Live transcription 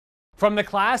From the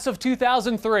class of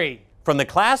 2003. From the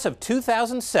class of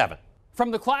 2007.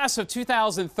 From the class of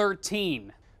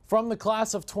 2013. From the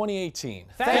class of 2018.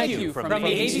 Thank you from the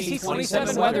ABC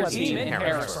 27 Weather Team in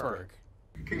Harrisburg.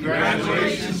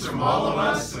 Congratulations from all of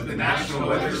us of the National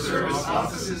Weather Service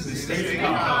offices in State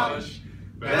College.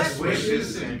 Best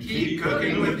wishes and keep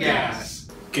cooking with gas.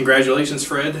 Congratulations,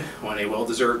 Fred, on a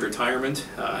well-deserved retirement.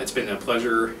 It's been a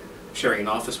pleasure sharing an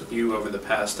office with you over the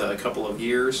past couple of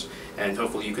years, and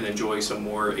hopefully you can enjoy some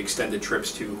more extended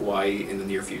trips to Hawaii in the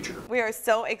near future. We are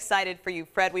so excited for you,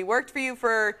 Fred. We worked for you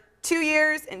for 2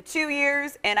 years and 2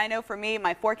 years, and I know for me,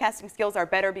 my forecasting skills are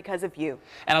better because of you.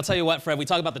 And I'll tell you what, Fred, we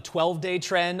talk about the 12-day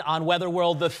trend on Weather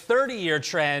World. The 30-year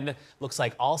trend looks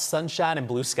like all sunshine and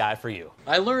blue sky for you.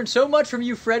 I learned so much from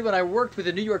you, Fred, when I worked with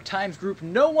the New York Times group.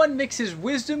 No one mixes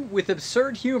wisdom with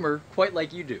absurd humor quite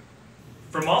like you do.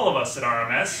 From all of us at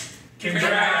RMS,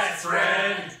 congrats,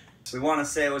 Fred! We want to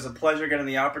say it was a pleasure getting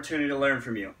the opportunity to learn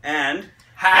from you. And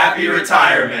happy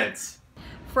retirement!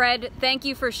 Fred, thank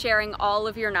you for sharing all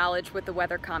of your knowledge with the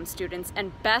WeatherCom students,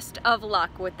 and best of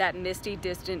luck with that misty,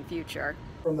 distant future.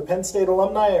 From the Penn State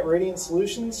alumni at Radiant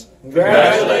Solutions,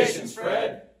 congratulations,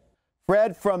 Fred!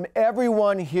 Fred, from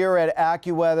everyone here at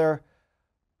AccuWeather,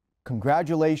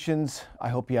 congratulations. I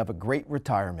hope you have a great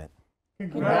retirement.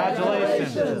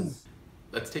 Congratulations!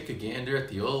 Let's take a gander at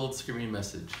the old screaming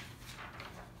message.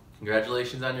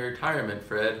 Congratulations on your retirement,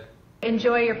 Fred.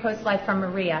 Enjoy your post life from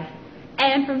Maria.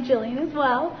 And from Jillian as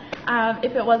well.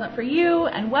 If it wasn't for you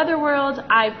and Weather World,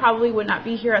 I probably would not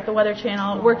be here at the Weather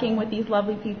Channel working with these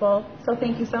lovely people. So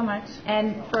thank you so much.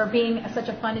 And for being such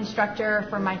a fun instructor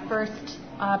for my first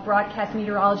broadcast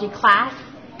meteorology class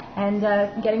and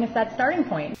getting us that starting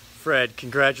point. Fred,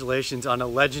 congratulations on a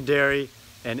legendary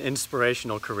and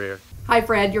inspirational career. Hi,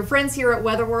 Fred. Your friends here at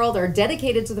Weather World are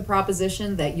dedicated to the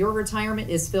proposition that your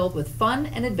retirement is filled with fun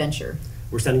and adventure.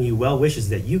 We're sending you well wishes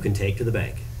that you can take to the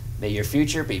bank. May your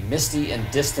future be misty and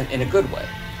distant in a good way.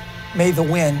 May the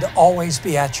wind always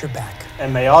be at your back.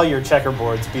 And may all your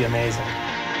checkerboards be amazing.